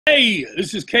Hey,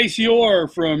 this is Casey Orr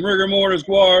from Rigor Mortis,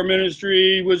 Gwar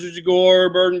Ministry, Wizards of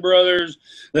Gwar, Burden Brothers,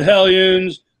 the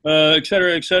Hellions, et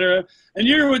cetera, et cetera. And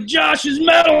you're with Josh's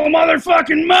Metal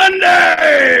Motherfucking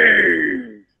Monday!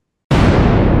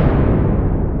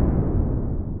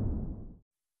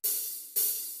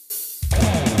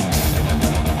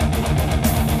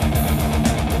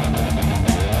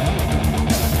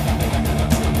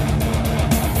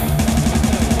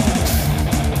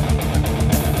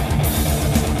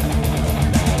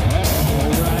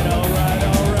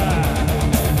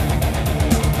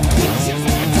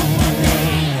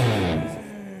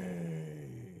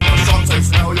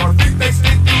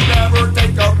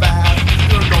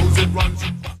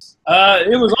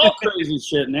 It was all crazy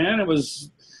shit, man. It was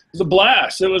a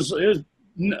blast. It was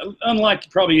unlike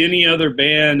probably any other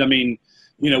band. I mean,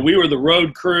 we were the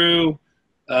road crew.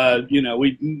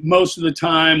 We most of the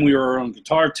time we were on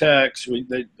guitar techs.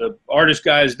 The artist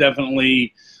guys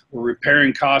definitely were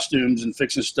repairing costumes and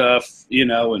fixing stuff,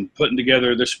 and putting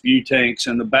together the spew tanks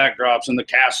and the backdrops and the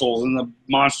castles and the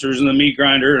monsters and the meat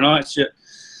grinder and all that shit.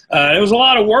 It was a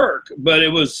lot of work, but it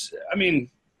was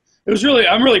really,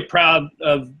 I'm really proud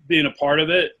of being a part of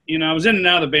it. I was in and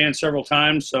out of the band several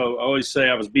times, so I always say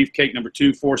I was Beefcake number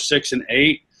 2, 4, 6, and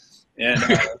 8. And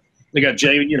they got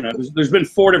Jamie, there's been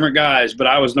 4 different guys, but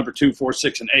I was number 2, 4,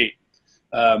 6, and 8.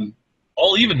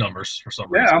 All even numbers for some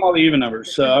reason. Yeah, I'm all the even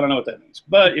numbers, so I don't know what that means.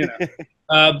 But,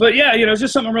 but yeah, it's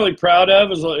just something I'm really proud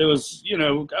of. It was when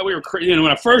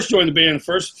I first joined the band, the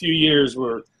first few years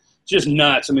were just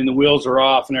nuts. I mean, the wheels are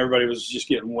off and everybody was just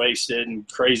getting wasted and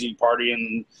crazy partying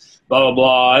and blah, blah,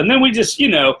 blah. And then we just, we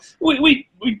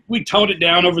toned it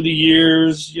down over the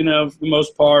years, for the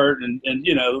most part. And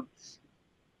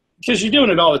because you're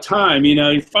doing it all the time,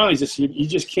 you finally you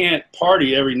just can't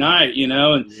party every night,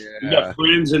 and you got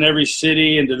friends in every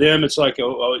city. And to them, it's like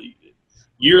a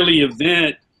yearly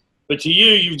event. But to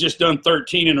you, you've just done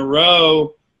 13 in a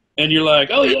row. And you're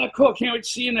like, oh, yeah, cool, can't wait to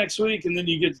see you next week. And then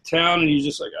you get to town and you're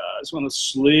just like, I just want to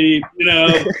sleep,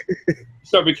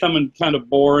 Start becoming kind of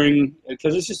boring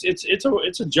because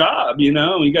it's a job, and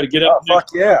you got to get up. Oh, fuck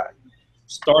yeah.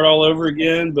 Start all over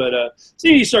again. But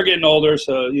you start getting older,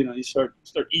 so, you start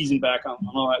easing back on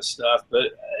all that stuff.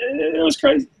 But it was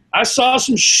crazy. I saw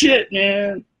some shit,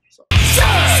 man.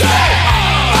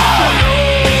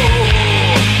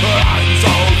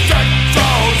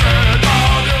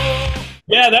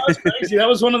 Yeah, that was crazy. That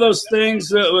was one of those things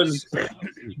that was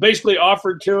basically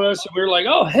offered to us. And we were like,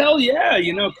 oh, hell yeah,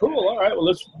 cool. All right, well,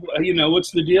 let's,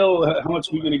 what's the deal? How much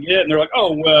are we going to get? And they're like,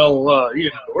 oh, well, we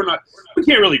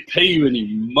can't really pay you any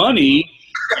money.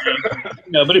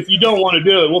 But if you don't want to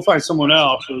do it, we'll find someone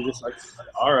else. So we're just like,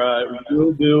 all right,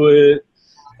 we'll do it.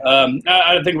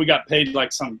 I think we got paid like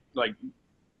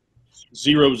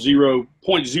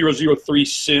 0.003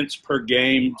 cents per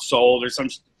game sold or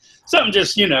something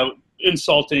just,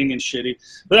 insulting and shitty.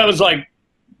 But that was like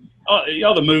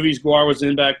all the movies Gwar was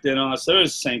in back then on us. So it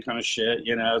was the same kind of shit,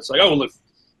 It's like, oh, well, if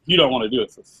you don't want to do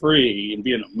it for free and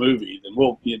be in a movie, then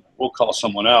we'll call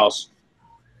someone else.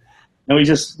 And we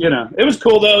just, it was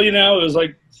cool though, it was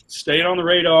like staying on the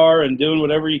radar and doing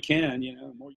whatever you can,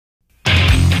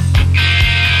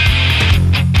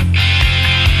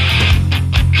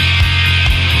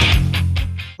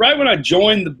 Right when I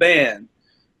joined the band,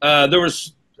 there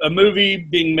was a movie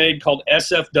being made called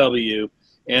SFW,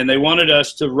 and they wanted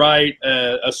us to write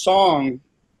a song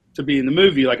to be in the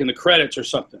movie, like in the credits or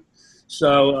something.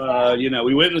 So,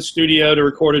 we went in the studio to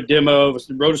record a demo,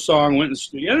 wrote a song, went in the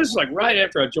studio. And this is like right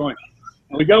after I joined.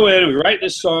 And we go in and we write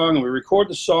this song and we record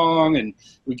the song and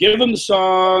we give them the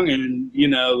song and,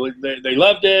 they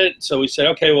loved it. So we said,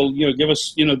 okay, well, give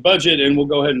us, budget and we'll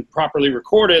go ahead and properly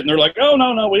record it. And they're like, oh,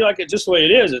 no, we like it just the way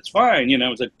it is. It's fine.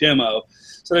 It's a demo.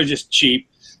 So they're just cheap.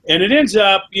 And it ends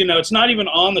up, it's not even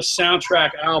on the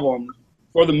soundtrack album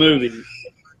for the movie.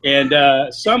 And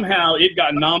somehow it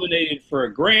got nominated for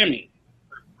a Grammy,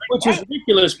 which is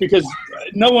ridiculous because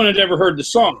no one had ever heard the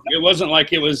song. It wasn't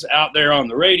like it was out there on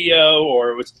the radio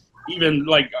or it was even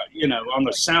like, on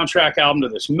the soundtrack album to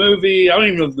this movie. I don't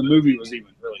even know if the movie was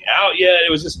even really out yet.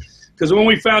 It was just because when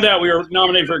we found out we were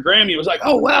nominated for a Grammy, it was like,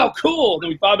 oh, wow, cool.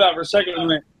 Then we thought about it for a second and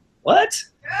went, what?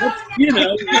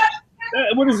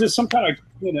 What is this, some kind of,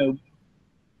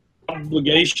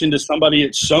 obligation to somebody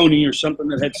at Sony or something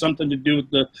that had something to do with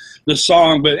the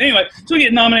song. But anyway, so we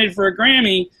get nominated for a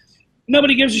Grammy.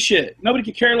 Nobody gives a shit. Nobody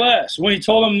could care less. When he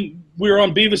told them we were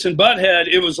on Beavis and Butthead,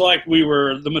 it was like we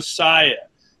were the Messiah.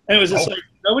 And it was just like,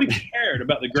 nobody cared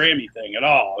about the Grammy thing at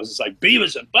all. It was just like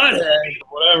Beavis and Butthead or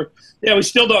whatever. Yeah, we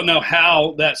still don't know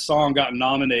how that song got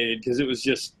nominated because it was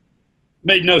just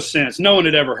made no sense. No one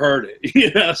had ever heard it,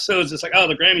 you know. So it's just like, oh,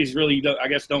 the Grammys really, I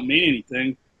guess, don't mean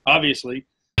anything, obviously.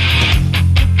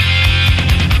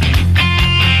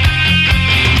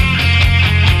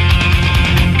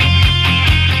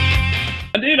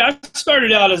 Dude, I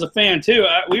started out as a fan too.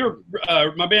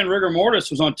 My band Rigor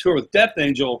Mortis was on tour with Death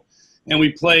Angel, and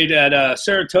we played at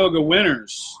Saratoga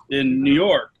Winners in New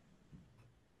York.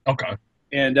 Okay.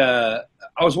 And I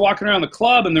was walking around the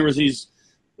club, and there was these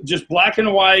just black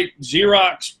and white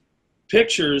Xerox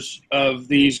pictures of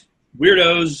these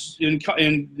weirdos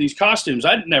in these costumes.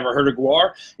 I'd never heard of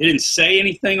Gwar. It didn't say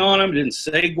anything on them. It didn't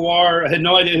say Gwar. I had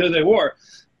no idea who they were.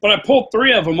 But I pulled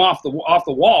 3 of them off the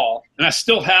wall, and I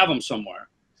still have them somewhere.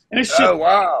 And it's just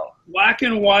black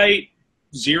and white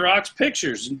Xerox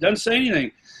pictures. It doesn't say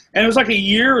anything. And it was like a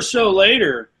year or so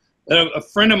later that a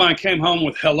friend of mine came home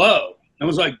with Hello. And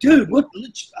was like, dude, what?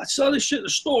 I saw this shit in the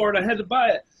store, and I had to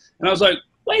buy it. And I was like,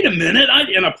 wait a minute.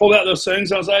 And I pulled out those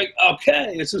things. I was like,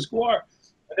 okay, this is Gwar.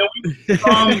 And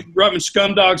then Rub and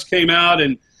Scum Dogs came out.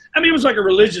 And, I mean, it was like a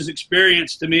religious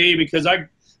experience to me because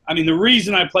I mean, the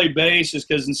reason I played bass is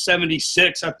because in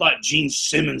 '76, I thought Gene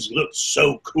Simmons looked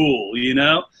so cool, you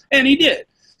know? And he did.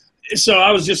 So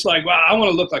I was just like, wow, I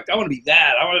want to be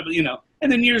that. I want to, you know.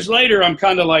 And then years later, I'm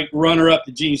kind of like runner-up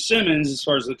to Gene Simmons as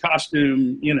far as the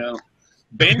costume, you know,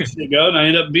 bands to go, and I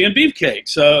ended up being Beefcake.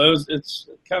 So it's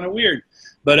kind of weird.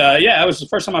 But, yeah, it was the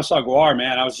first time I saw Gwar,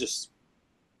 man. I was just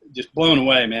blown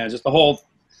away, man. Just the whole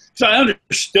 – so I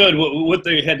understood what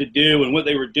they had to do and what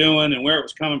they were doing and where it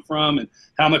was coming from and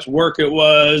how much work it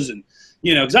was. And,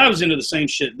 you know, because I was into the same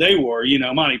shit they were, you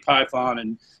know, Monty Python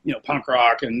and, you know, punk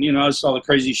rock. And, you know, I saw the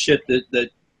crazy shit that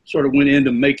sort of went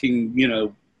into making, you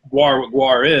know, Gwar what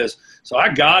Gwar is. So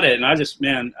I got it, and I just,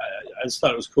 man, I just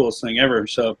thought it was the coolest thing ever.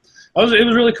 So it was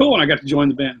really cool when I got to join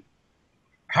the band.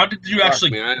 How did you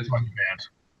actually join the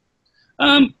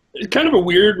band? Kind of a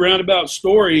weird roundabout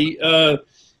story.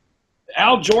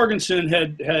 Al Jorgensen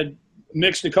had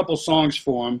mixed a couple songs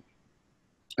for him.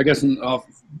 I guess a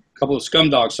couple of Scum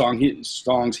Dog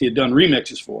songs he had done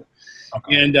remixes for.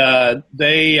 Okay. And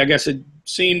they, I guess, had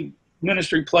seen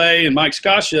Ministry play, and Mike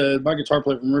Scascia, my guitar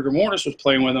player from Rigor Mortis, was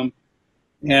playing with them.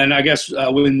 And I guess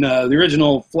when the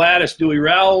original flattest Dewey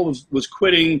Rowell was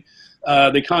quitting,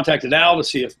 they contacted Al to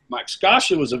see if Mike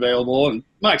Scascia was available, and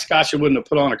Mike Scascia wouldn't have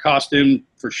put on a costume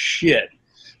for shit.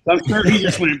 So I'm sure he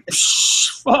just went,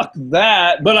 fuck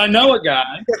that, but I know a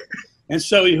guy. And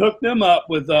so he hooked them up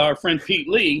with our friend Pete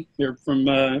Lee here from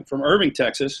Irving,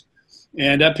 Texas.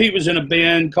 And Pete was in a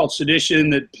band called Sedition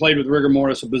that played with Rigor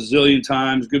Mortis a bazillion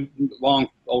times, good, long,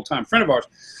 old-time friend of ours.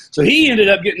 So he ended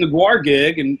up getting the Gwar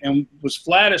gig and was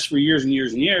flattest for years and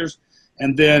years and years.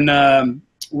 And then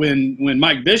when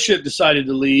Mike Bishop decided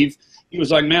to leave, he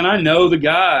was like, man, I know the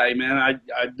guy, man. I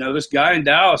know this guy in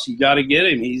Dallas. You got to get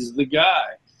him. He's the guy.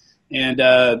 And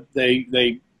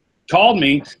they called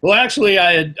me. Well, actually,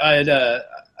 I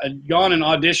had gone and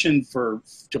auditioned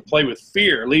to play with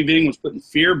Fear. Lee Ving was putting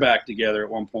Fear back together at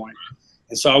one point.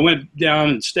 And so I went down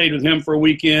and stayed with him for a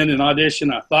weekend and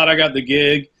auditioned. I thought I got the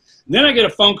gig. And then I get a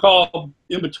phone call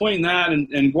in between that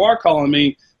and Gwar calling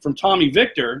me from Tommy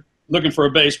Victor looking for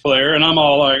a bass player. And I'm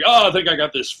all like, oh, I think I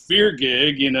got this Fear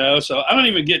gig, you know. So I don't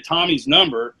even get Tommy's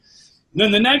number. And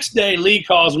then the next day, Lee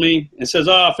calls me and says,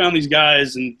 oh, I found these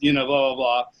guys and, you know, blah, blah,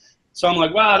 blah. So I'm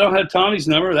like, wow, I don't have Tommy's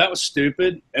number. That was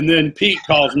stupid. And then Pete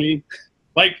calls me.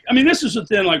 Like, I mean, this was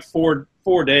within like four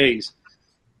days.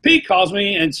 Pete calls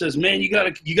me and says, man, you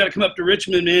gotta come up to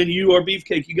Richmond, man. You are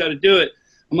Beefcake. You got to do it.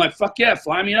 I'm like, fuck yeah,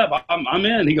 fly me up. I'm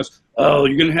in. He goes, oh,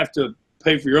 you're going to have to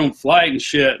pay for your own flight and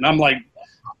shit. And I'm like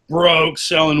broke,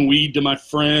 selling weed to my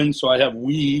friends. So I have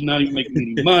weed, not even making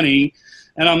any money.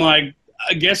 And I'm like,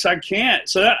 I guess I can't.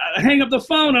 So I hang up the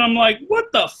phone and I'm like,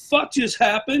 what the fuck just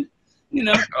happened? You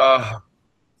know,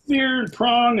 Fear and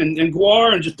Prong and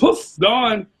Gwar and just poof,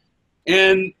 gone.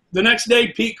 And the next day,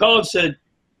 Pete called and said,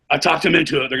 I talked him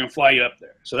into it. They're going to fly you up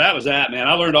there. So that was that, man.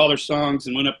 I learned all their songs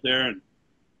and went up there and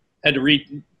had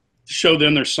to show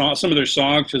them some of their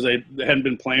songs because they hadn't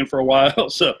been playing for a while.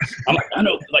 So I'm like, I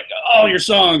know like all your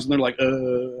songs. And they're like,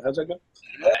 how's that go?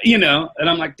 You know, and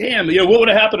I'm like, damn, you know, what would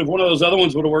have happened if one of those other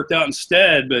ones would have worked out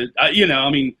instead? But, you know, I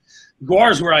mean,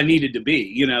 Gwar's where I needed to be,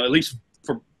 you know, at least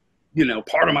for, you know,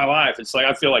 part of my life. It's like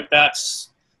I feel like that's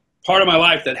part of my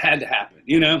life that had to happen,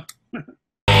 you know?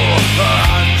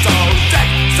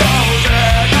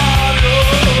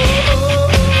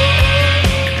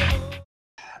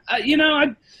 You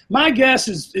know, my guess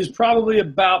is probably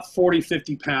about 40,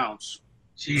 50 pounds.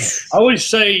 Jeez. I always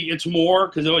say it's more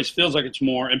because it always feels like it's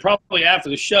more. And probably after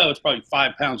the show, it's probably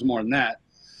 5 pounds more than that.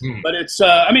 But it's,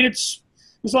 I mean, it's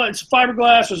it's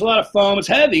fiberglass. There's a lot of foam. It's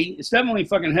heavy. It's definitely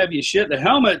fucking heavy as shit. The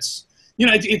helmet's, you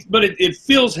know, but it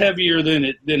feels heavier than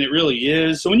it really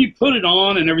is. So when you put it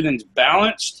on and everything's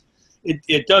balanced,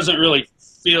 it doesn't really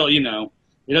feel, you know,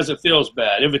 it doesn't feel as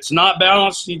bad. If it's not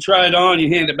balanced, you try it on, you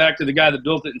hand it back to the guy that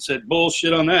built it and said,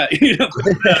 bullshit on that. You know?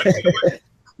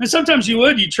 And sometimes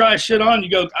you try shit on, you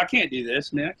go, I can't do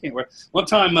this, man. I can't wear. One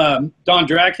time, Don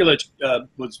Dracula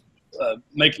was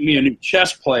making me a new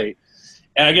chest plate.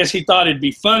 And I guess he thought it'd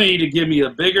be funny to give me a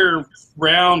bigger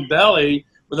round belly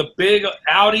with a big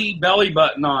Audi belly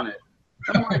button on it.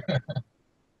 I'm like,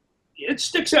 it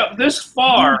sticks out this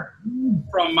far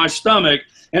from my stomach,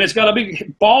 and it's got a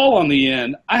big ball on the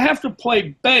end. I have to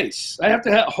play bass. I have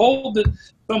to hold it.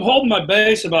 So I'm holding my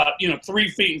bass about 3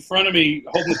 feet in front of me,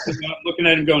 holding it up, looking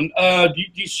at him, going, "Do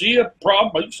you see a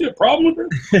problem? Do you see a problem with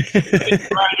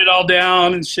it?" Writing it all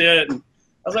down and shit. And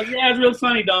I was like, "Yeah, it's real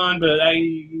funny, Don, but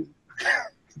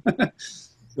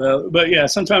but yeah,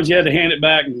 sometimes you had to hand it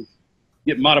back and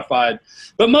get modified.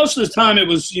 But most of the time it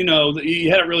was, you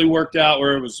had it really worked out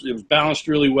where it was balanced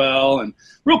really well and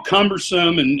real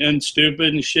cumbersome and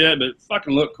stupid and shit, but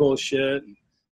fucking looked cool as shit.